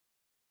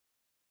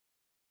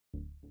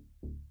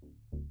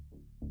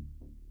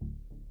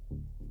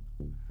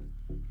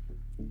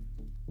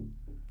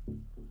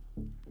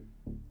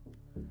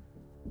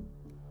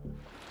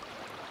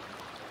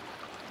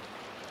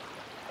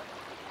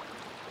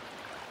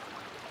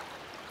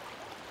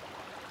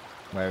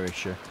Where is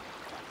she?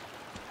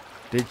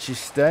 Did she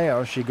stay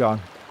or is she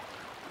gone?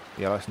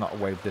 Yeah, let's not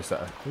wave this at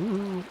her.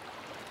 Ooh.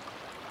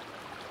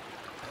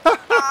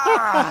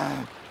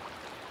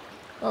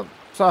 Oh,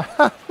 sorry.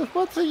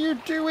 What are you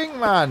doing,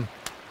 man?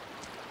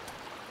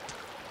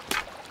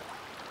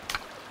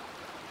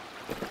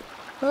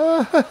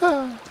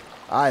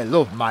 I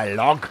love my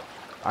log.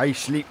 I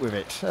sleep with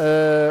it.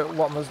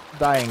 What was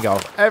dying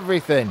of?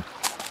 Everything.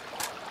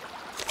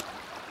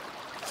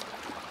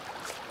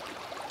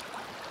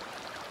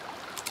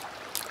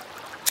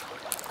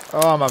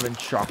 Oh, I'm having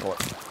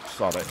chocolate.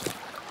 Sorry.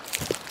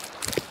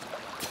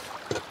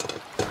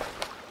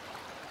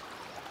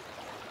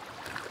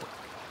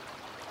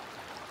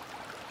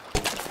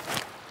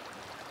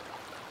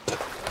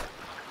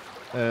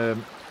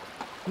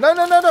 No,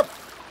 no, no, no.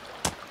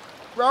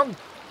 Wrong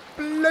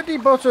bloody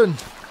button.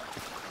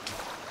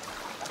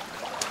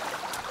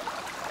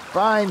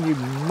 Fine, you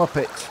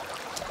muppet.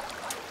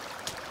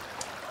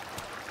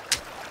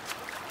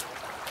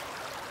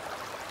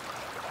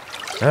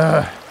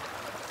 I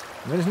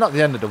mean, it's not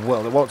the end of the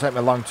world. It won't take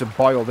me long to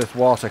boil this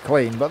water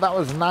clean, but that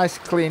was nice,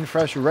 clean,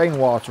 fresh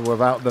rainwater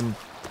without them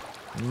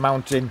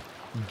mounting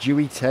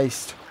dewy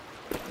taste.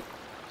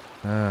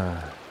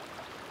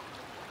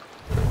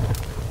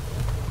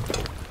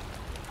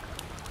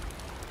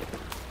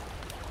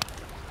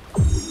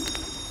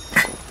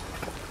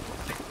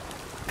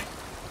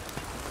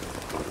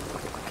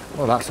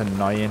 Well, that's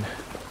annoying.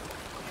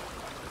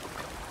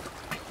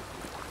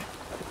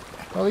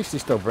 Well, at least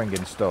he's still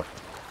bringing stuff.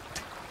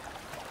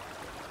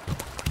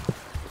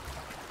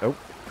 Oh.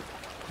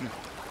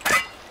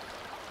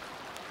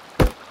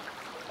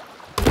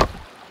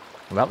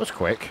 Well, that was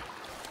quick.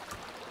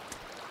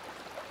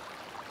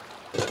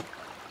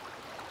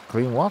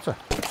 Clean water.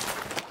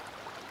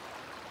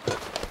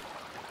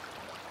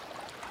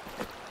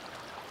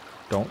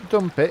 Don't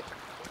dump it.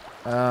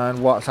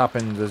 And what's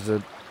happened is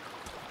the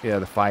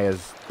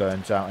fire's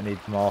burnt out. I need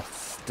more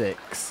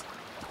sticks.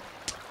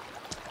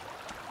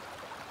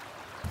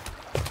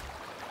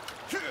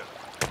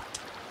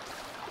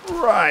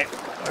 Right.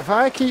 If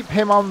I keep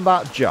him on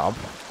that job,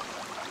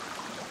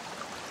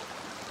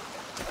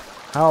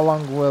 how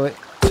long will it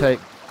take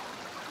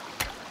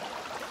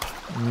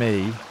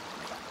me?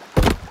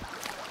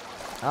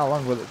 How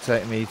long will it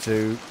take me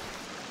to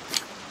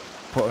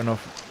put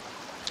enough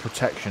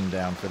protection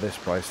down for this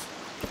place?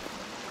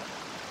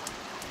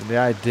 The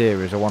idea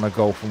is I want to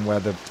go from where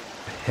the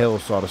hill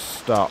sort of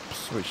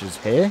stops, which is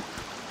here.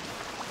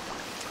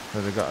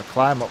 So they've got to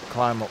climb up,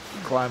 climb up,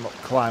 climb up,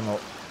 climb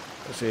up.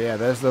 So yeah,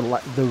 there's the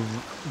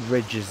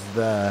ridges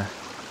there.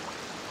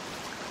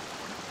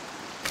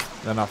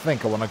 Then I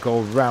think I want to go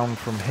round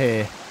from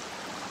here.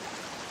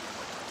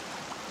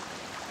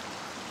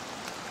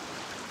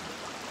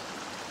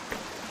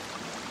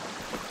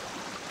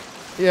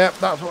 Yep,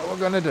 that's what we're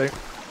going to do.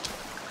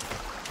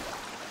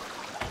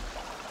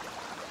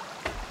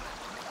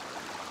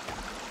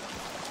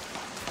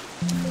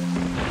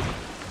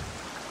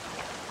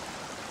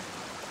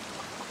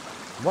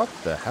 What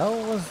the hell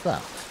was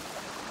that?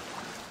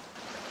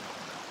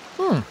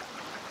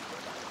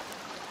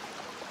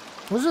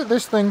 Was it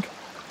this thing?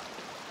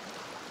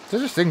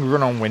 Does this thing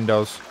run on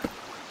Windows?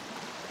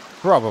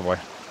 Probably.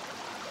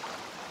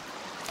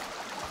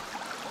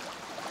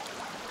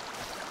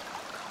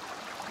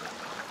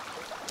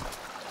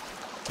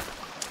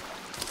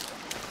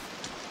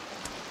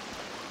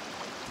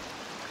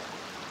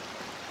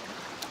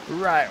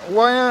 Right,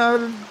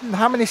 well,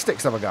 how many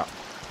sticks have I got?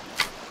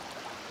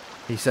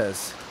 He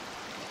says.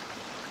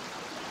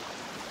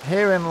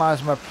 Herein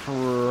lies my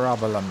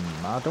problem.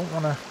 I don't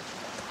want to...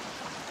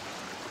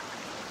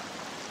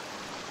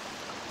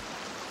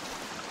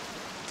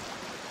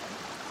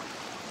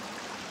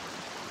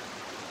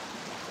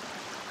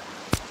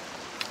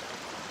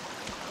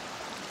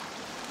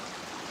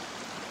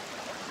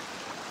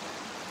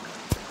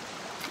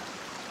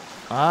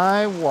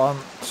 I want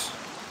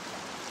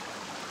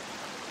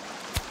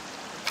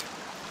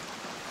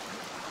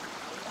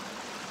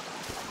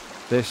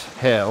this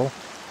hill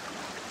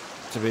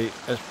to be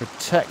as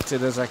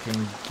protected as I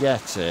can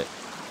get it.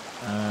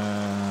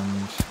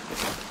 And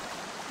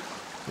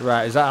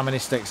right, is that how many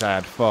sticks I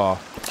had? 4.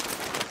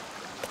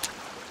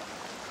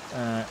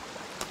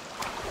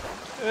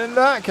 In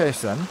that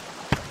case then,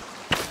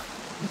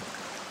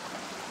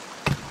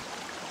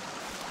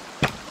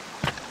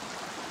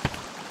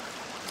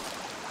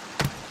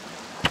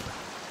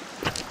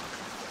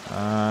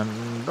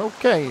 and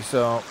okay,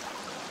 so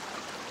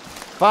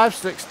 5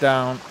 sticks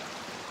down,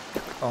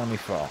 only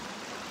 4.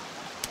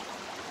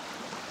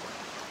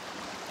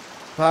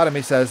 Part of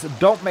me says,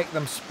 don't make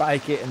them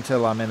spike it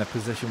until I'm in a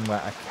position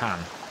where I can.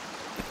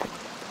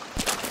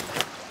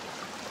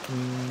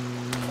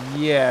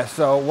 Yeah,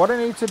 so what I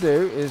need to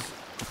do is...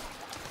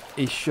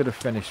 He should have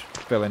finished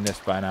filling this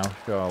by now,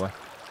 surely.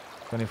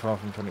 24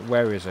 from 20.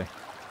 Where is he?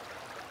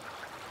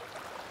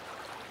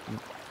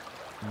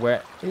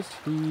 Where is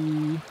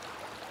he?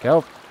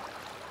 Go.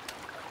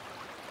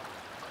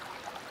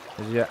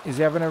 Is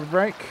he having a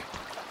break?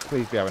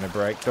 Please be having a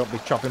break. Don't be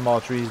chopping more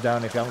trees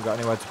down if you haven't got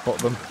anywhere to put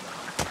them.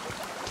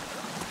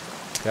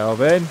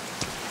 Kelvin.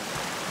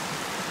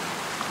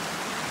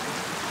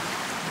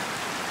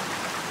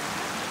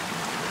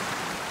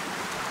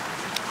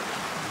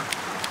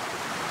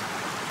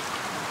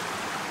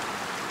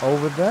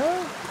 Over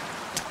there?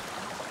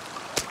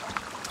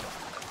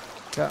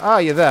 Ah,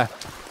 you're there.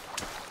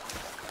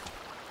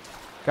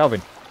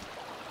 Calvin.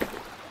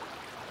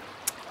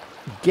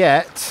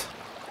 Get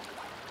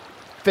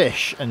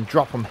fish and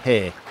drop them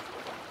here.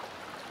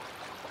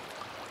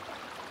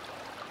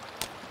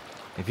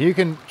 If you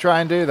can try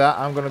and do that,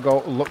 I'm going to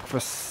go look for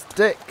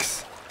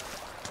sticks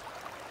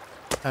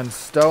and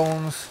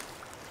stones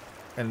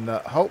in the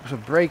hopes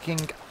of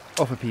breaking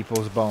other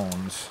people's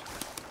bones.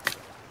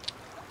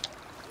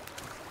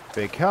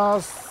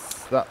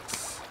 Because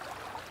that's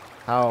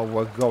how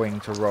we're going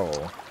to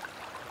roll.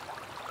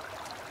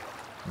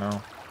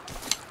 No.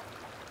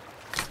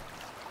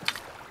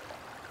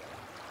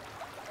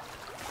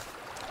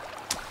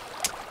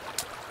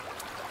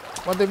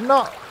 Well, they've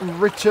not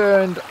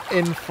returned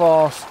in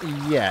force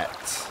yet.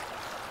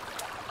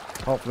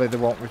 Hopefully they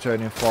won't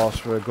return in force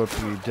for a good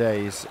few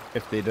days,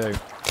 if they do.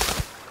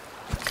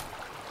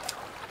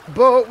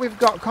 But we've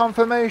got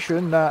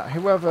confirmation that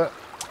whoever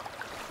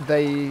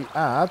they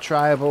are,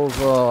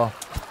 tribals or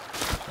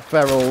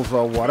ferals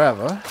or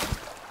whatever,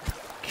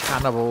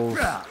 cannibals,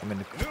 I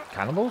mean,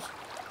 cannibals?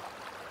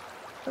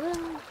 I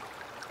mean,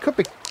 could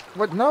be,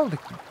 what, no,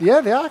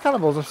 yeah, they are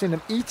cannibals. I've seen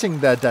them eating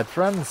their dead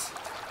friends.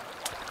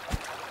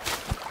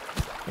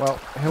 Well,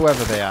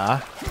 whoever they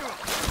are.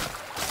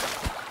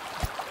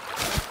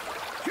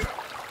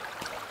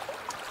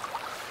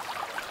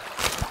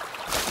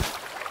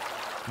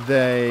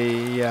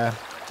 They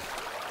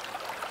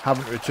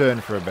haven't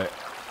returned for a bit.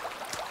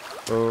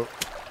 So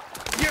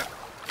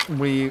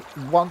we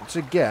want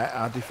to get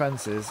our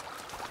defences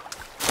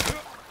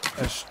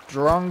as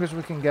strong as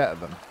we can get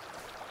them.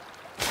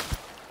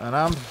 And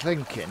I'm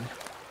thinking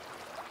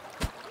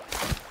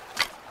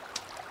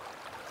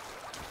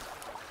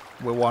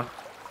we want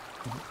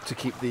to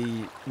keep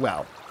the,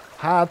 well,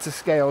 hard to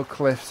scale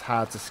cliffs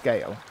hard to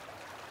scale.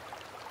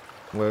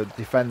 We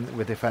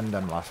defend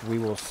them last. We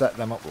will set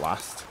them up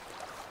last.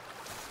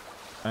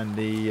 And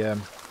the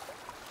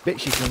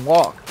bits you can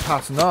walk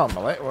past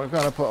normally, we're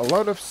going to put a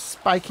load of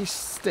spiky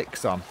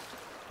sticks on.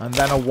 And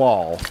then a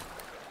wall.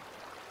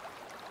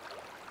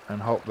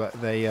 And hope that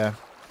they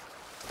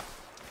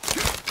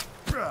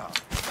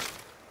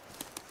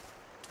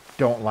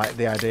don't like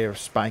the idea of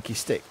spiky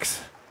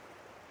sticks.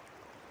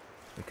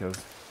 Because,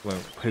 well,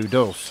 who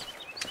does?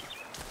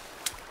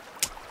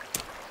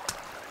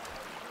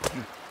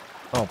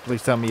 Oh,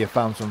 please tell me you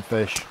found some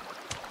fish.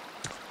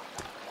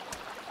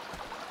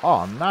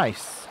 Oh,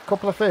 nice.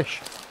 Couple of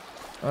fish.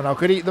 And I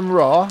could eat them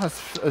raw as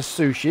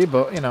sushi,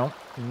 but, you know,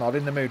 I'm not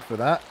in the mood for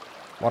that.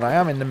 What I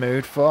am in the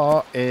mood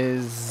for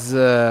is...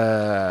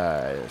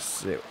 I've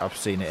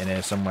seen it in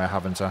here somewhere,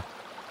 haven't I?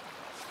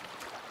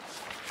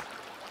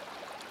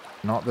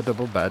 Not the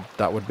double bed.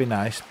 That would be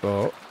nice,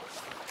 but...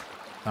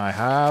 I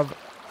have...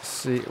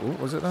 See... Ooh,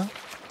 was it there?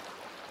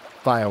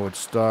 Firewood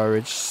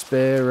storage,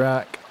 spear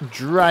rack,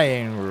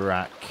 drying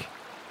rack.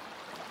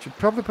 Should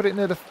probably put it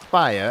near the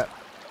fire,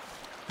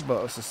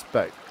 but I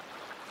suspect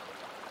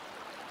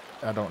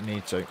I don't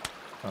need to.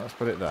 Let's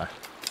put it there.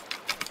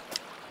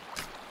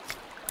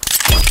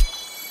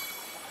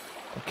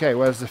 Okay,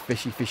 where's the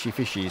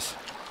fishies?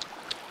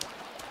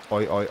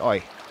 Oi, oi,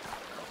 oi.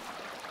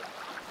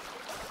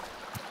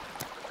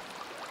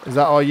 Is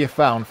that all you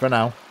found for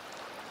now?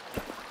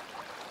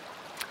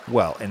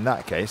 Well, in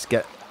that case,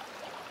 get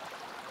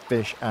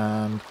fish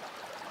and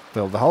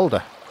fill the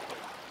holder.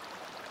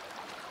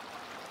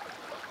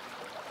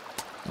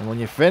 And when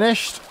you're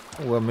finished,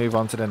 we'll move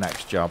on to the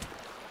next job.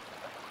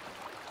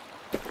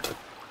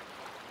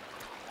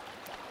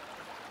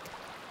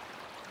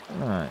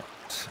 Right.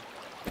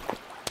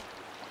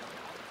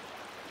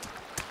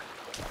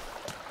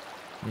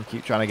 You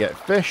keep trying to get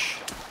fish.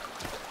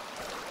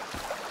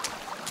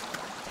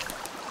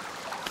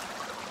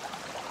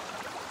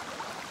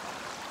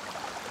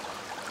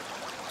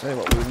 Tell you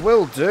what we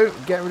will do,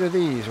 get rid of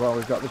these while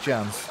we've got the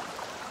chance.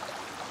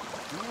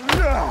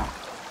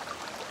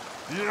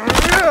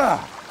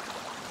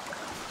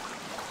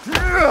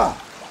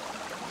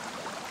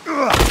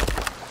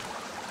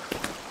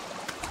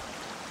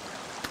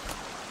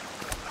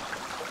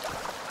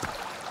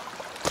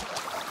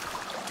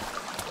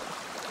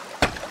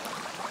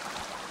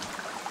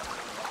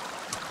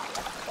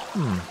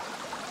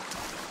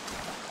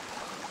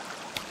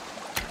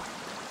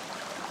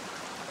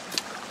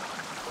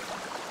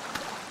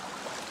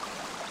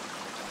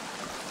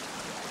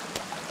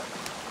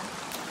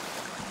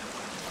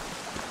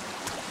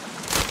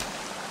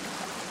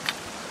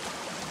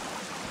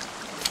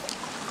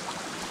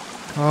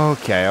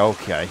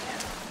 Okay.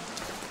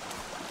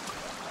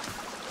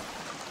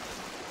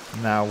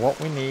 Now what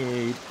we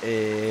need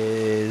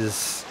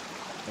is...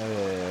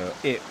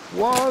 it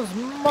was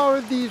more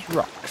of these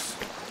rocks.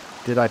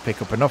 Did I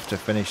pick up enough to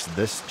finish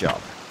this job?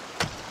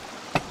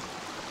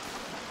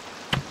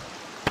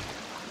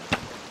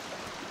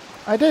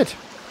 I did.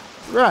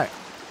 Right.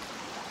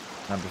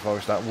 And before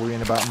we start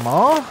worrying about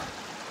more,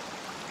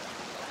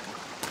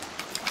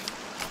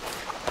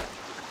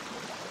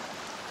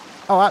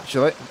 Oh,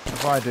 actually,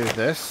 before I do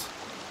this,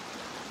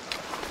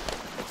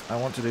 I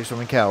want to do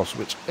something else,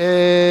 which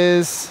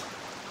is...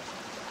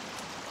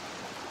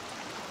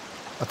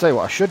 I'll tell you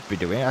what I should be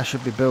doing. I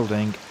should be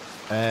building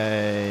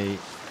a...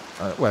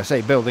 well, I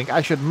say building.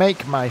 I should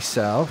make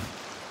myself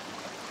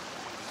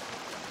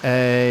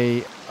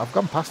a... I've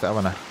gone past it,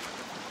 haven't I?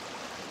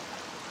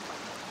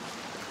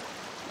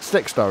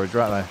 Stick storage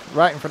right there.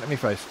 Right in front of my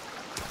face.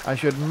 I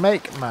should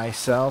make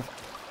myself...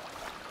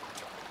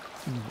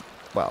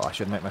 Well, I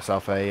should make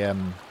myself a...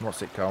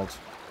 what's it called?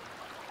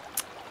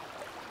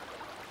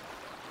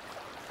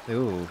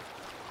 Ooh.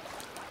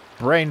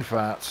 Brain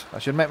fart. I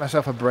should make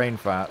myself a brain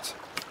fart.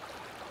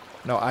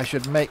 No, I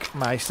should make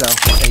myself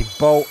a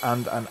bow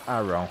and an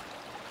arrow.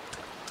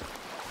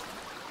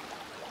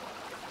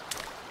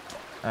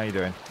 How you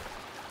doing?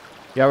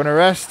 You having a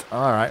rest?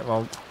 Alright,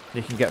 well,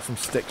 you can get some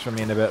sticks from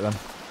me in a bit then.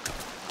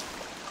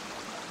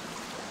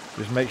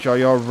 Just make sure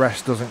your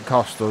rest doesn't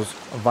cost us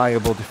a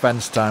viable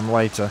defense time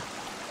later.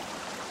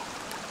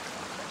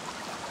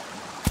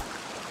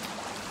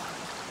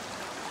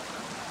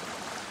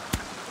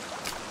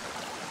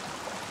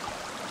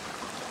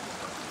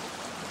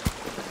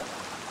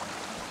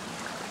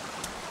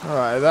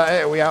 Alright, is that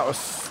it? Are we out of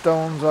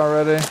stones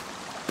already?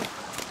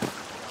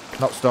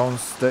 Not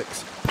stones,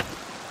 sticks.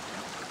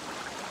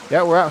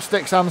 Yeah, we're out of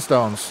sticks and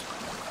stones.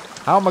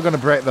 How am I going to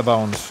break the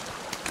bones?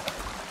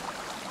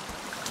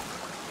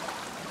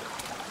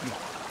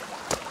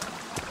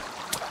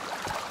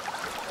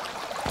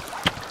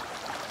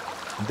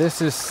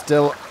 This is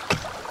still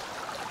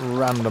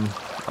random.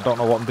 I don't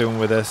know what I'm doing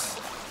with this.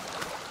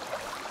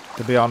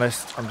 To be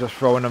honest, I'm just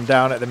throwing them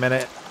down at the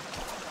minute.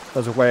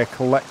 There's a way of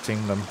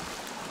collecting them.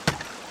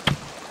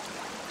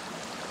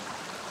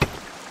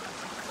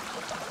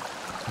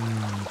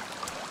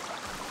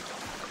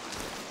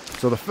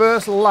 So the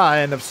first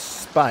line of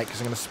spikes,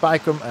 I'm going to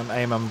spike them and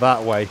aim them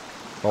that way.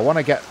 But I want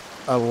to get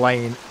a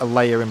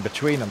layer in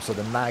between them so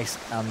they're nice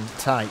and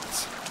tight.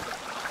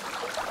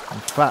 In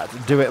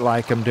fact, do it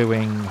like I'm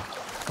doing...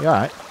 You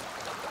alright?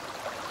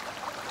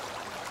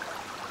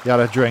 You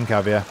had a drink,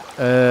 have you?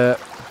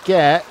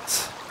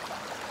 Get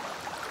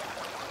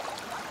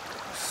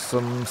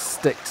some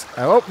sticks.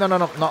 Oh, no,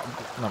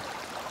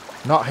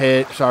 not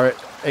here. Sorry,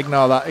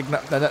 ignore that.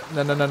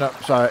 No.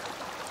 Sorry,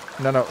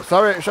 no.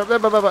 Sorry.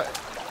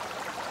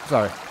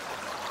 Sorry.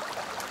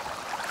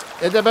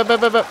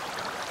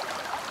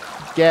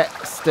 Get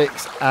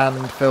sticks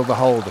and fill the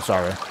holder.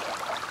 Sorry.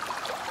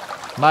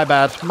 My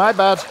bad.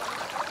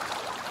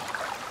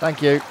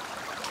 Thank you.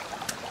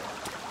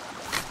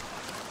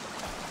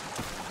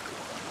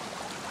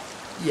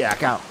 Yeah, I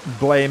can't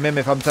blame him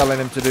if I'm telling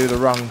him to do the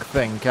wrong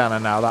thing, can I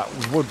now? That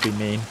would be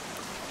mean.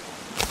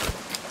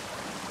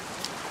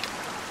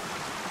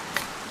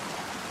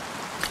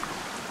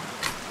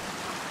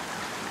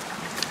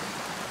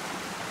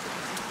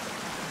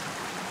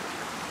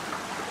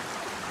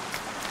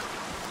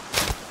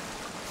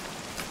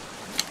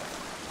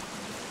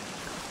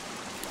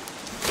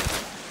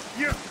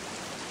 Yeah.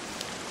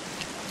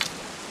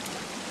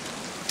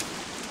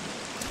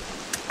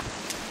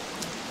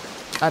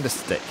 And a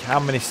stick. How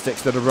many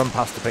sticks did I run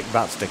past to pick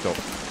that stick up?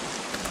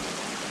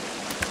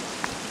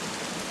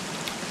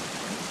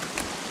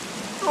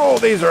 Oh,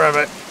 these are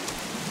heavy.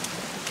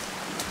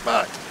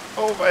 Back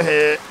over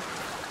here.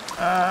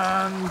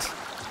 And...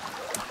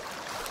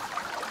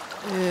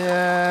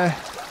 yeah...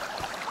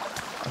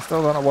 I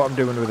still don't know what I'm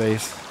doing with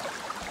these.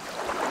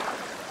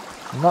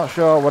 I'm not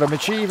sure what I'm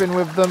achieving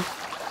with them.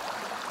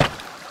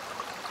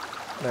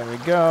 There we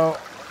go.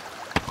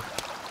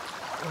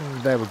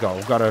 There we go.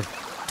 We've got a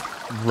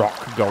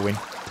rock going.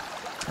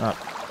 Right,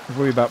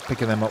 worry about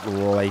picking them up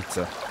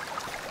later.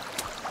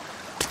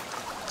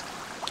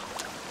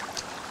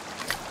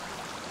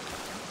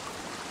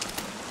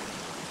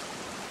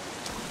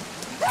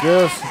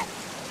 Just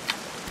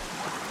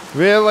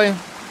really,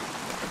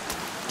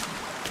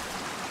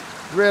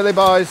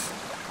 boys,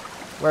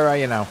 where are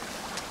you now?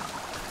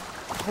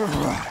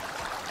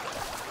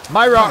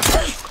 My rock.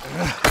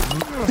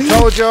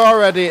 Told you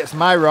already, it's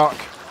my rock.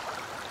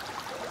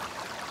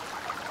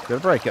 Gonna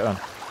break it then.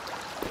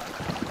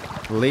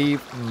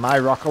 Leave my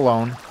rock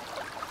alone.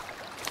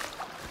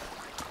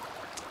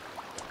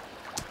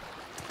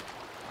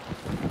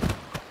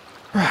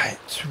 Right,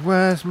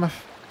 where's my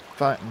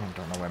fire? I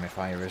don't know where my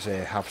fire is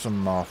here. Have some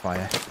more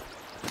fire.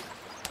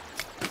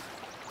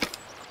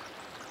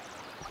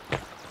 Do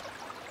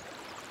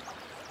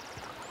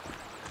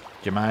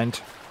you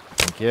mind?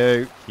 Thank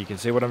you. You can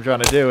see what I'm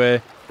trying to do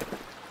here.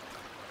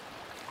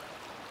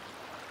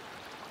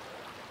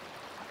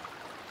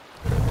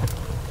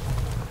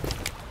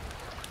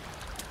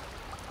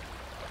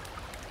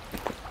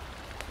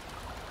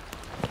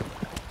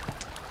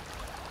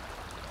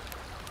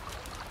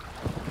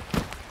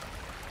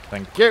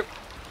 Thank you.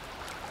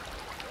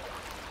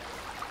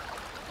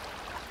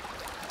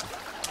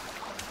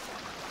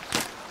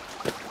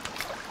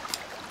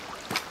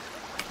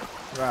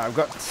 Right, I've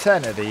got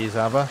 10 of these,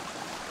 have I?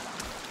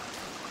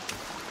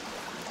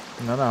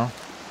 No. Right,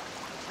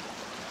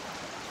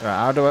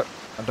 how do I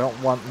don't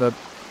want the...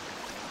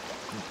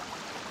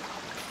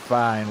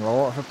 fine.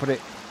 Well, what if I put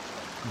it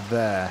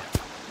there?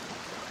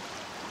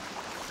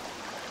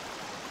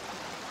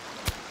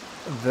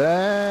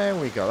 There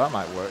we go. That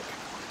might work.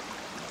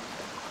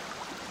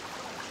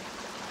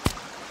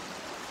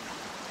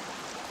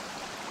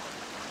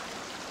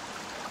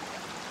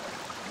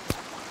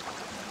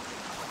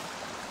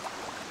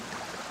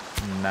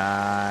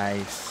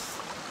 Nice.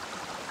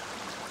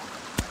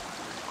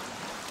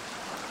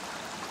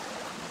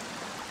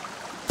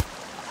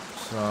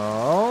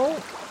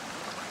 So,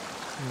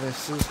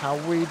 this is how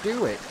we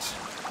do it.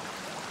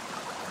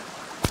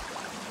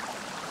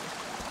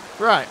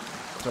 Right,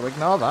 so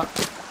ignore that.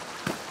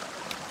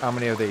 How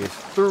many of these?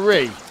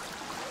 3.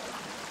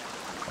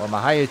 Well, I'm a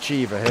high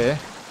achiever here.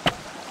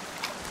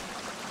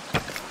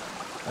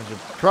 I should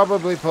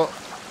probably put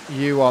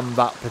you on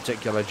that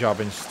particular job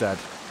instead.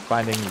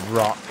 Finding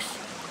rocks.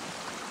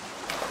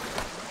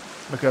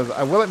 Because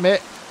I will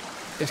admit,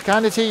 it's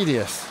kind of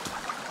tedious.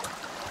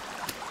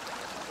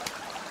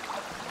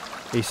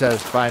 He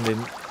says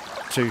finding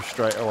 2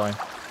 straight away.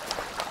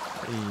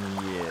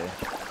 Yeah.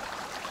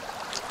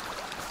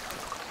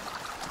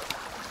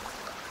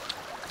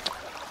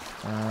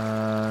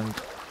 And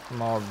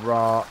more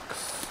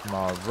rocks,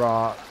 more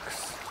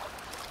rocks.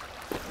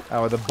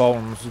 How are the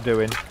bones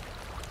doing?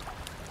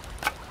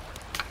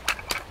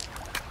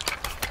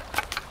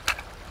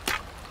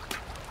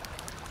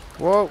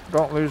 Whoa,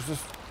 don't lose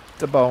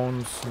the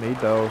bones. Need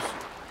those.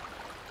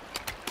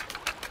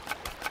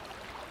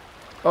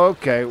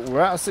 Okay,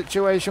 we're at a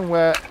situation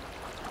where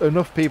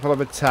enough people have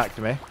attacked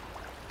me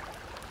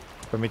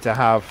for me to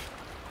have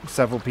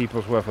several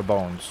people's worth of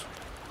bones.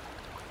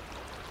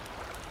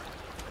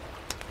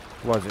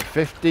 What is it?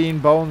 15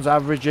 bones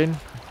averaging.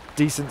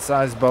 Decent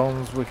sized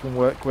bones we can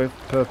work with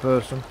per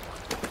person.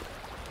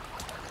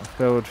 I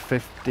filled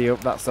 50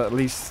 up. That's at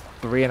least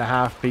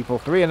 3.5 people.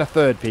 3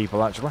 1/3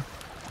 people actually.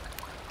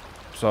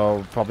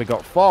 So probably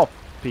got 4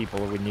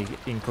 people when you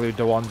include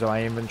the ones in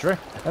my inventory.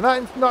 And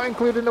that's not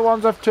including the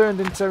ones I've turned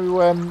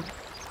into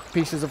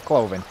pieces of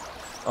clothing.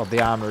 Of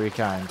the armory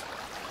kind.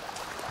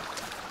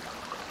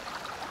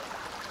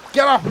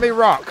 Get off me,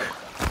 rock!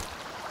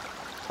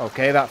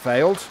 Okay, that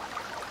failed.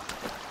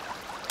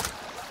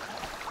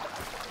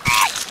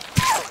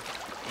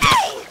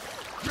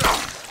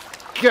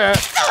 Get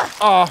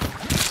off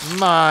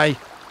my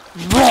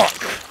rock!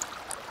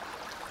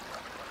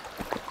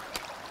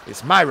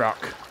 It's my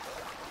rock.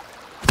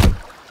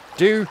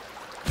 Do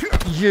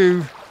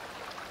you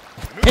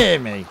hear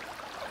me?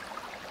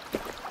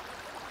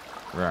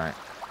 Right.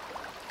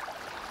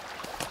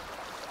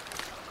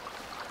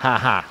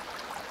 Ha.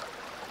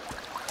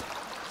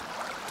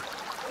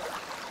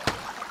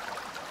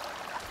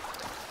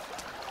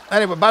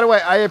 Anyway, by the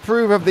way, I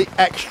approve of the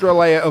extra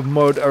layer of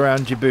mud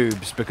around your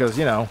boobs because,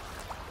 you know,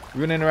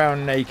 running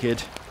around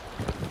naked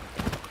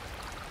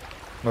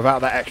without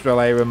that extra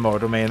layer of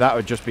mud, I mean, that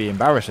would just be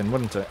embarrassing,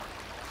 wouldn't it?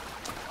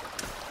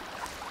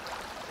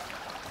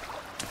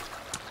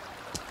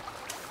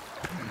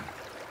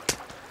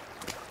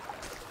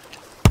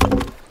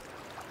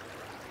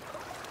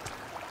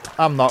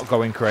 I'm not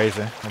going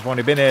crazy. I've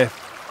only been here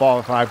 4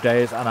 or 5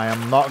 days and I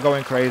am not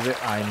going crazy.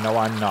 I know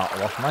I'm not.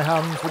 Wash my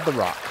hands with the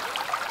rock.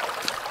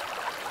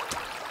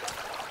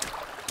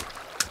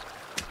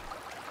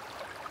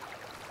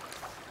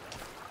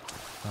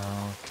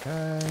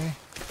 Okay.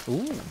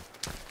 Ooh.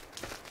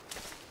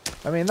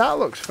 I mean, that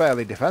looks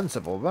fairly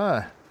defensible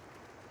there.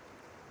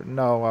 But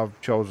no,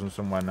 I've chosen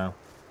somewhere now.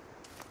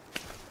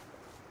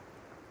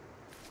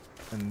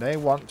 And they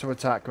want to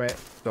attack me,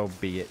 so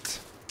be it.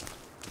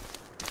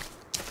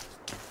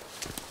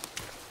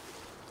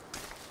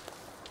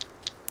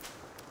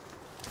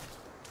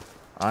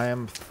 I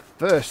am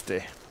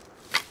thirsty.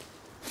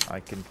 I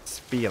can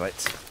feel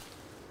it.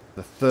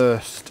 The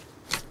thirst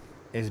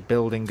is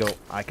building up.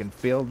 I can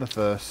feel the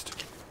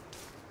thirst.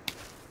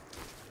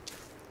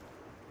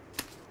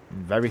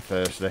 I'm very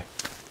thirsty.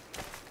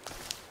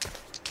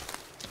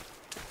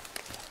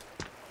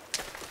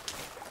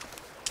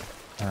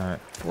 Alright.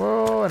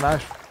 Whoa, a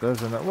nice...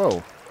 There's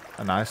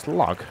a nice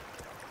log.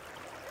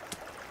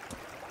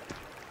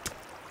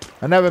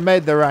 I never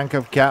made the rank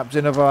of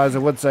captain, otherwise I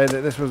would say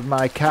that this was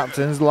my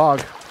captain's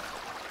log.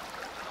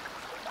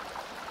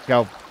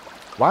 Go.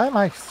 Why am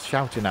I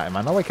shouting at him?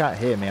 I know he can't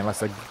hear me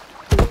unless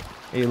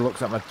he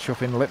looks at my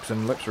chuffing lips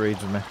and lips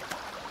reads me.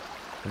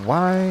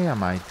 Why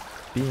am I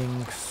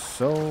being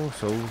so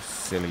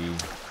silly?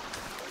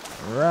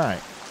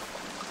 Right.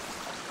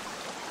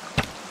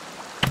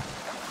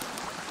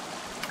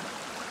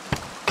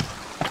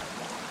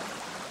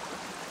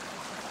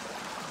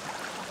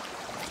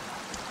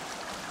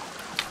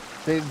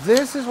 See,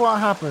 this is what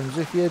happens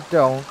if you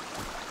don't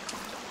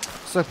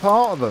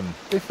support them.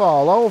 They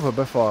fall over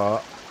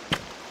before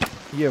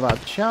you've had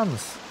a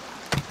chance.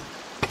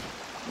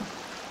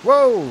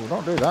 Whoa,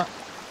 don't do that.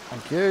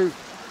 Thank you.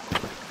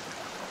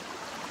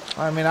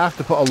 I mean, I have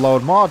to put a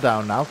load more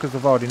down now because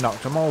I've already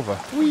knocked them over.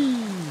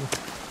 Whee!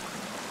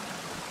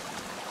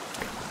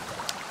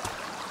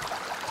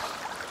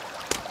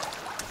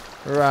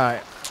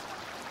 Right.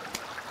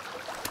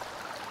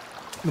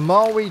 The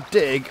more we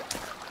dig,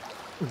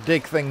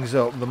 dig things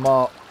up, the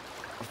more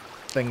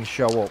things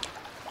show up.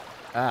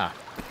 Ah.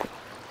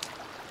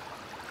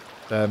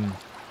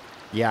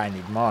 Yeah, I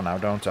need more now,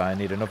 don't I? I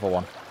need another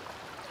one.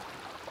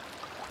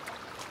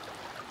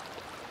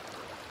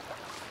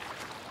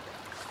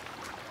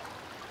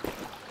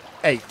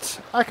 Eight.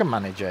 I can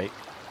manage 8.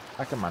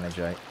 I can manage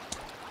 8.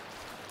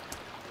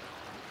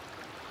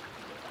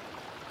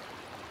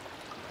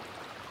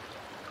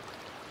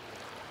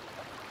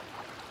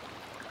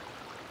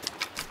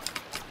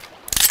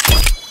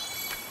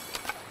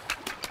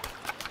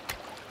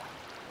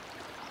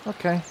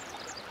 Okay.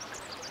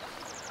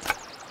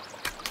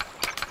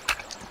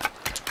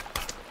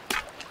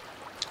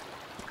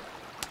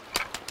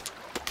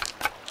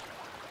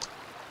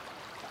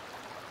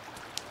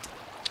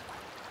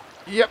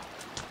 Yep.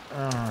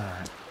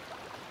 Alright.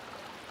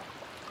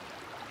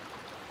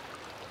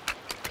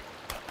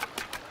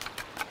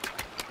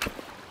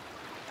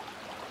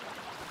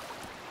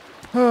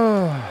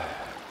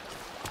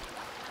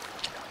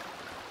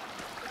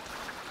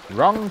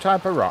 Wrong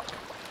type of rock.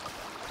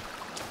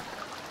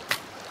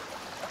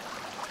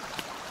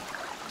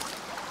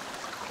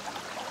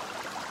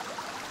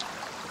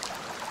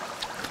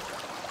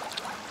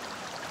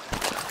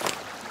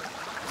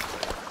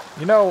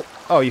 You know...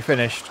 Oh, you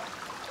finished.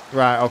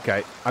 Right,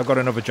 okay. I've got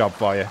another job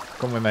for you.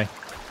 Come with me.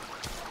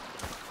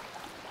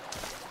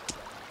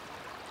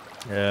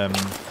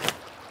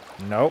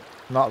 Nope.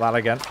 Not that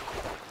again.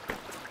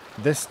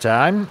 This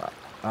time,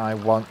 I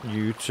want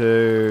you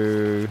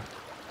to...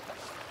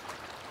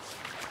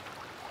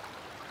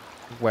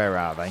 Where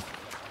are they?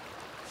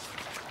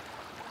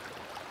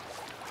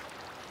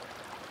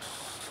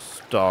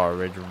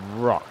 Storage.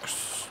 Rock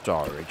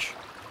storage.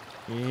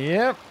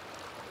 Yep.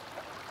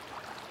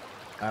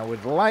 I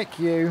would like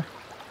you...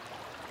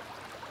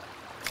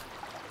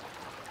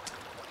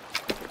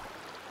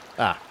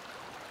 Ah.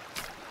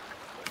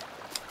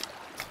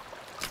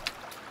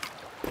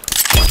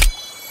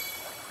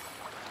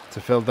 To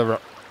fill the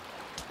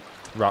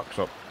rocks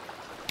up.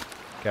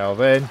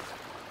 Kelvin.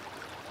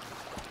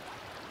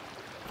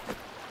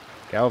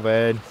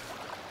 Kelvin.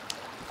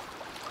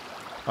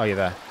 Oh, you're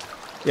there.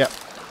 Yep.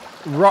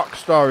 Rock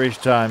storage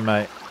time,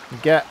 mate.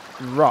 Get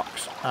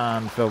rocks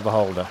and fill the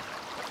holder.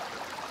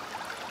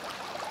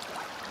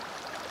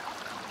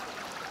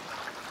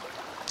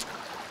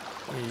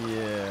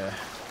 Yeah.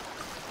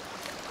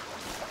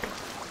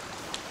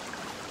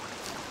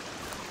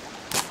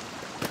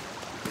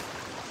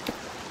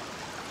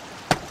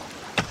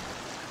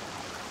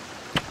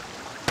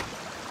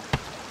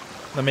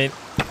 I mean,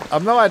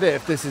 I've no idea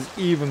if this is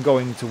even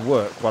going to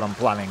work, what I'm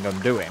planning on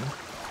doing.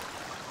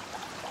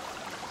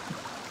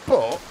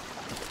 But,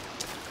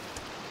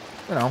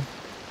 you know,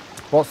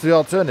 what's the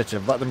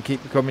alternative? Let them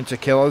keep coming to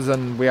kill us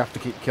and we have to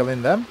keep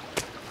killing them?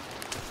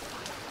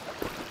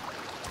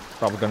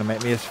 Probably going to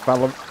make me as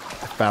feral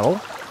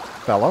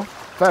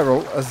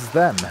as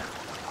them.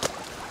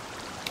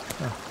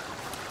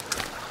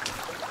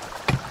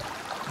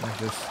 I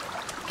just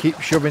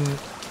keep shoving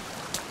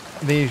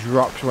these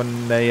rocks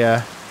when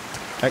they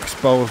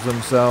expose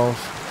themselves.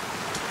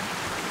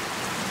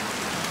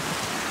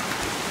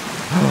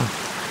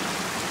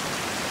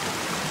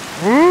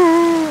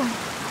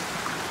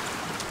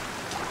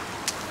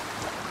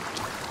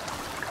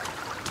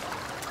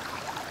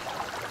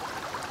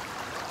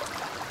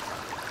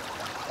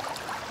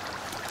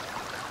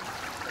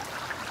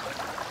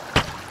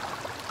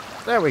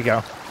 There we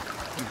go.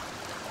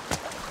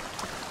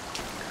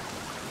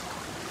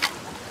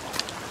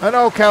 I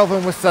know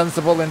Kelvin was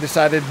sensible and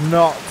decided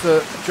not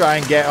to try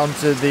and get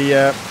onto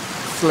the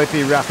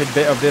slippy, rapid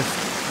bit of this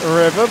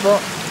river,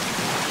 but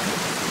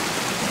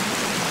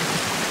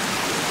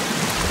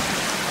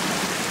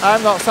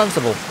I'm not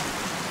sensible.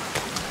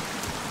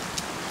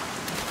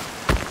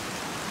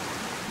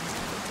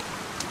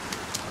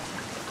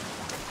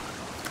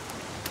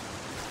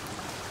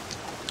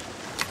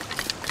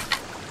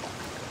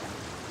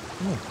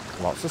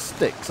 Lots of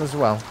sticks as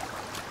well.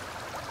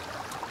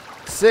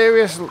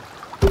 Seriously?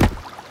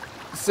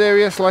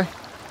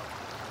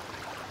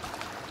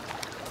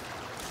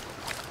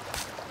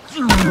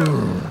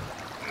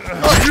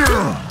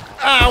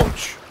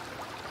 Ouch!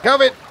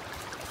 Kelvin!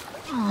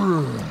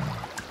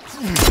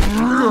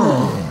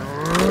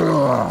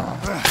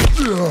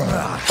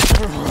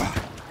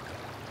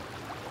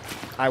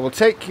 I will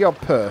take your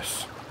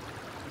purse.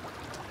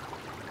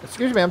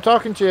 Excuse me, I'm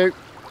talking to you.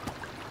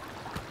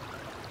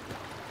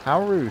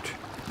 How rude.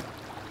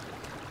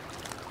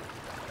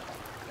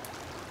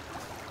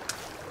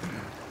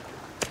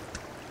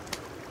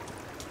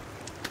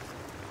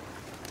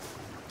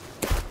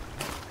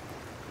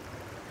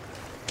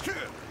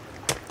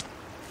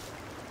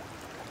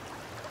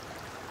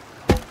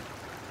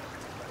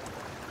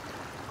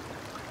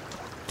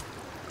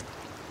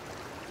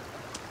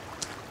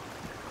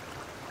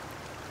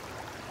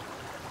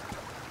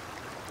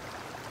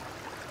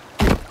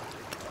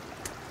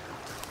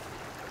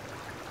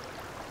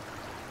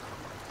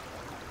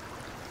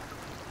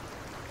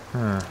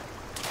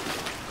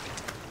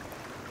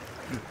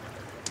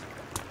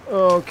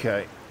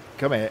 Okay,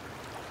 come here.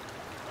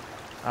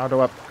 How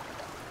do I...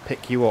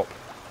 pick you up.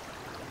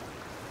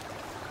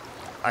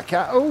 I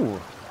can't...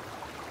 Oh!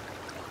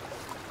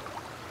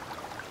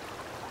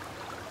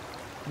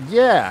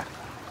 Yeah!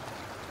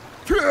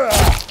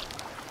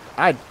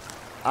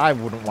 I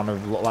wouldn't want to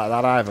look like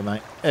that either,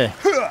 mate. Eh.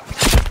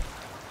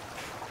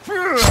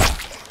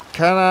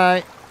 Can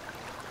I...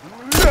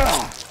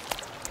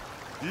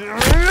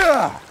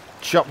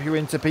 chop you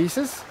into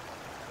pieces?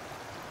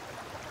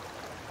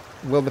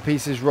 Will the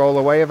pieces roll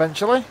away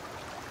eventually?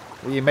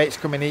 Will your mates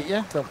come and eat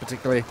you? Don't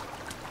particularly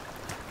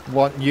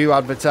want you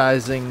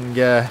advertising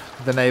the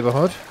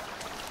neighbourhood.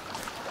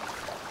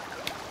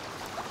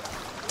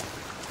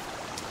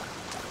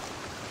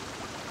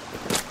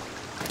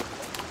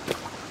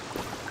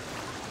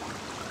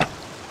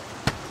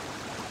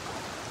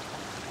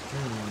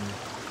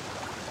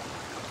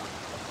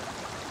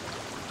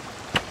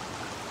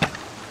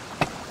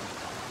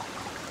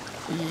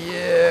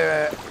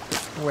 Yeah.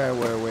 Where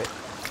were we?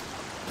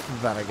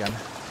 That again.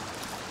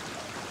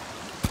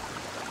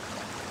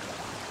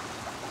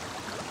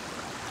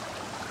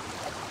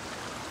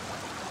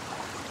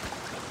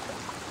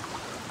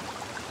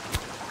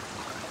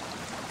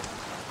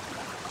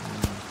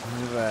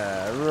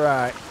 There,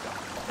 right.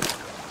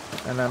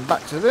 And then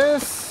back to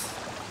this.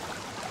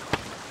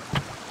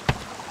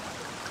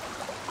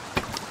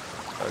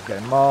 Okay,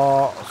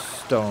 more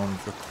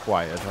stones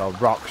required. Oh,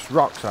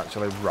 rocks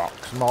actually,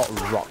 rocks. More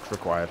rocks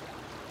required.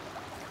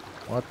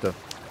 What the?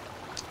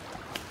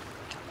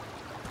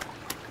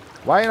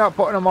 Why are you not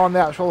putting them on the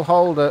actual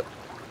holder?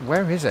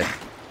 Where is it?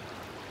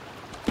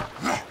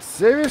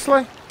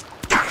 Seriously?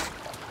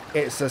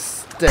 It's a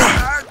stick.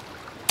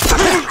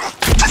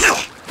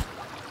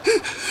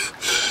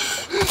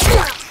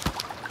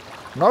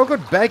 No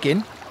good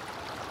begging.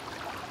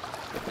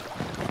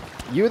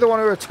 You were the one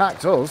who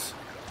attacked us.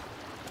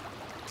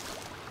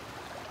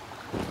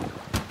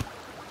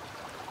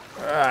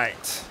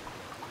 Right.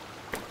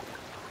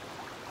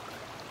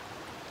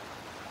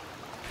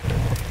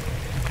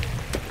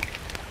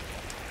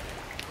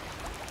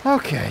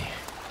 Okay.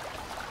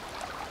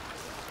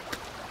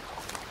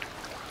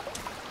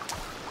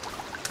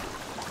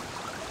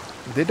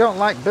 They don't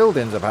like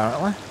buildings,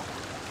 apparently.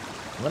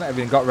 We haven't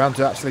even got around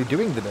to actually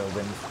doing the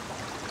buildings.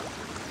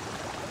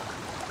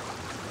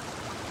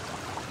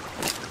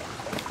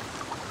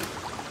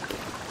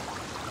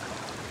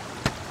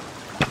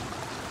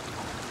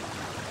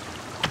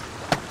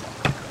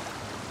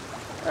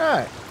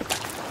 Right.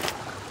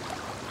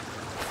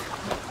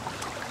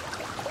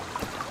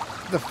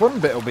 The fun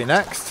bit will be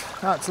next.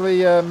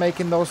 Actually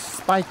making those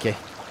spiky.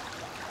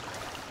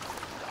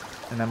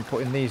 And then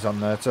putting these on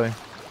there too.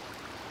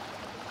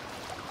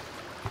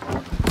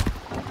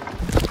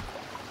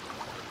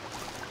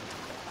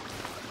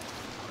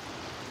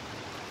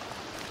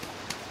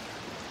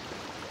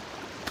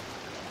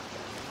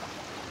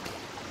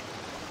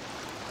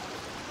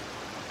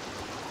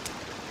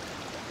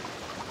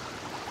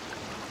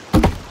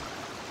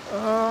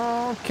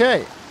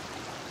 Okay.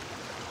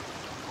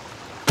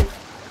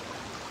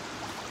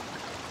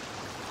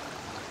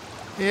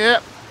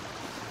 Yep.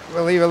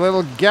 We'll leave a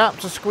little gap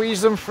to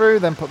squeeze them through,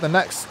 then put the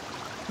next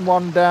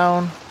one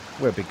down.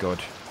 We'll be good.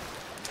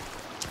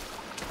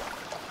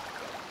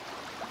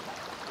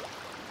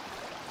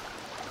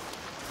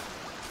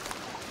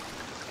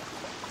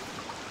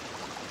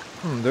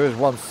 There is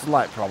one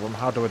slight problem.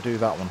 How do I do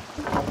that one?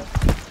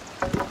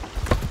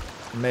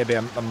 Maybe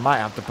I might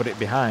have to put it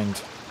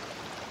behind.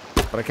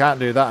 But I can't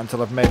do that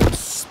until I've made them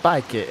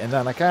spiky, and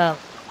then I can't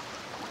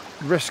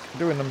risk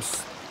doing them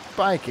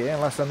spiky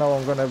unless I know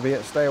I'm going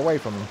to stay away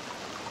from them.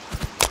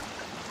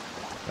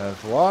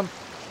 There's one.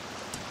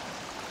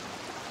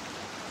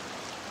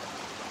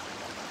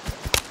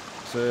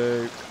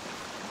 2.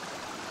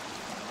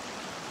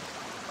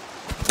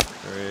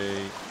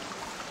 3.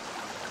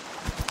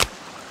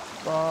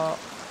 4.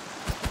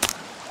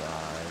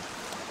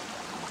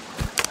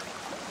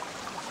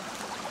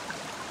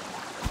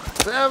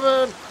 5.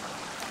 7.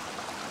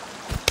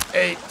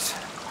 8.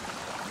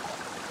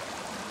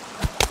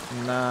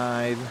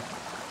 9.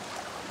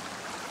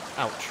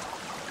 Ouch.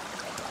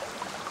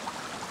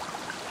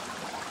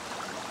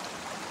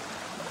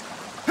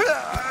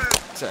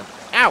 10.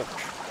 Ouch.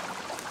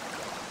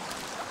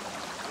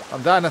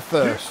 I'm dying of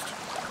thirst.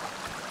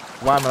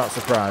 Why am I not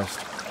surprised?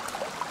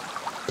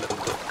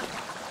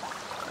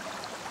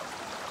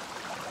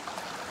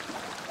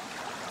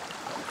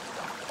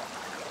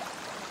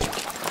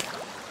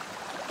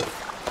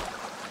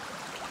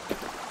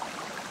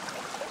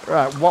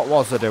 Right, what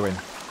was I doing?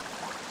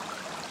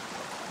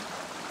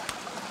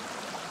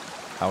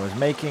 I was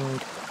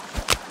making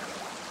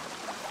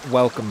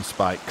welcome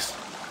spikes.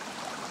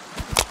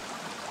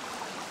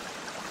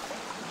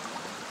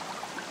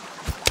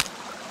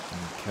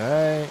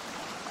 Okay.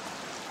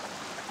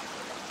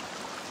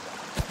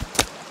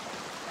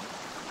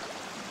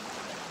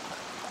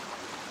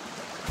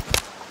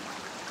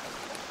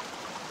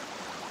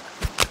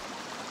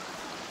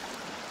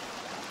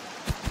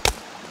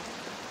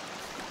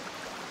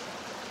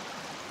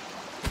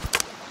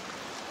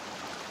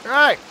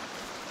 Right.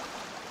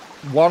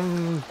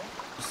 One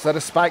set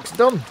of spikes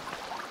done.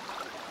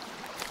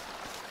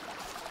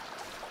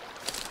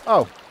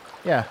 Oh,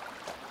 yeah.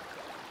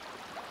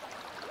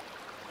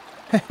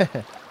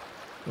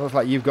 Looks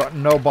like you've got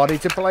nobody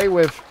to play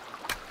with.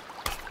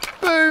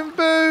 Boom,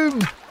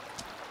 boom!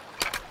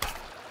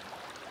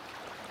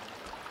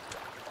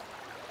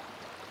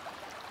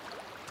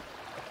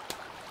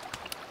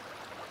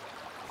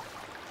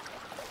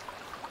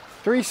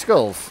 Three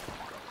skulls.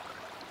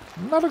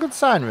 Not a good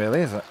sign,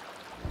 really, is it?